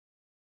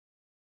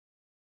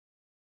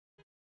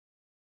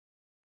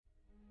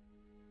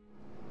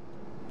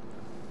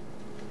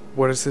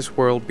What has this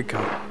world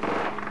become?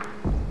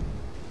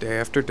 Day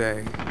after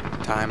day,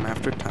 time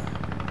after time,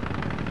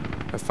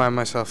 I find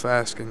myself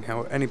asking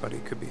how anybody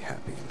could be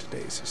happy in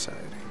today's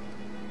society.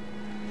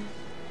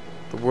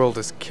 The world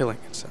is killing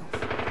itself.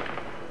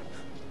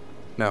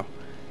 No,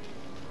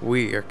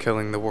 we are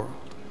killing the world.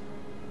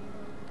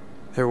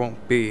 There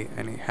won't be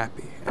any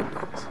happy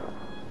endings.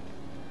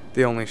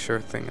 The only sure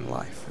thing in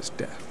life is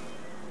death.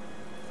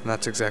 And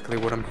that's exactly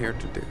what I'm here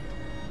to do.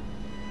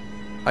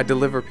 I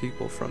deliver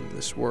people from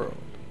this world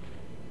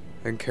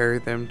and carry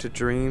them to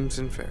dreams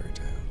and fairy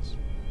tales,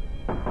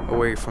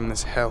 away from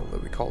this hell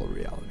that we call a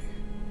reality.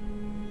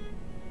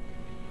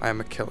 I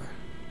am a killer.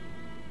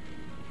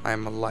 I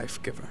am a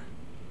life giver.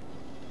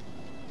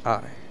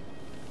 I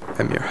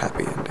am your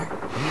happy ending.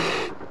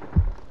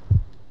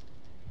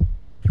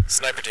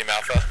 Sniper Team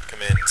Alpha,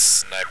 come in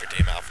Sniper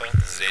Team Alpha,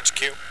 this is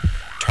HQ.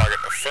 Target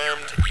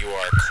affirmed, you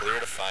are clear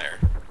to fire.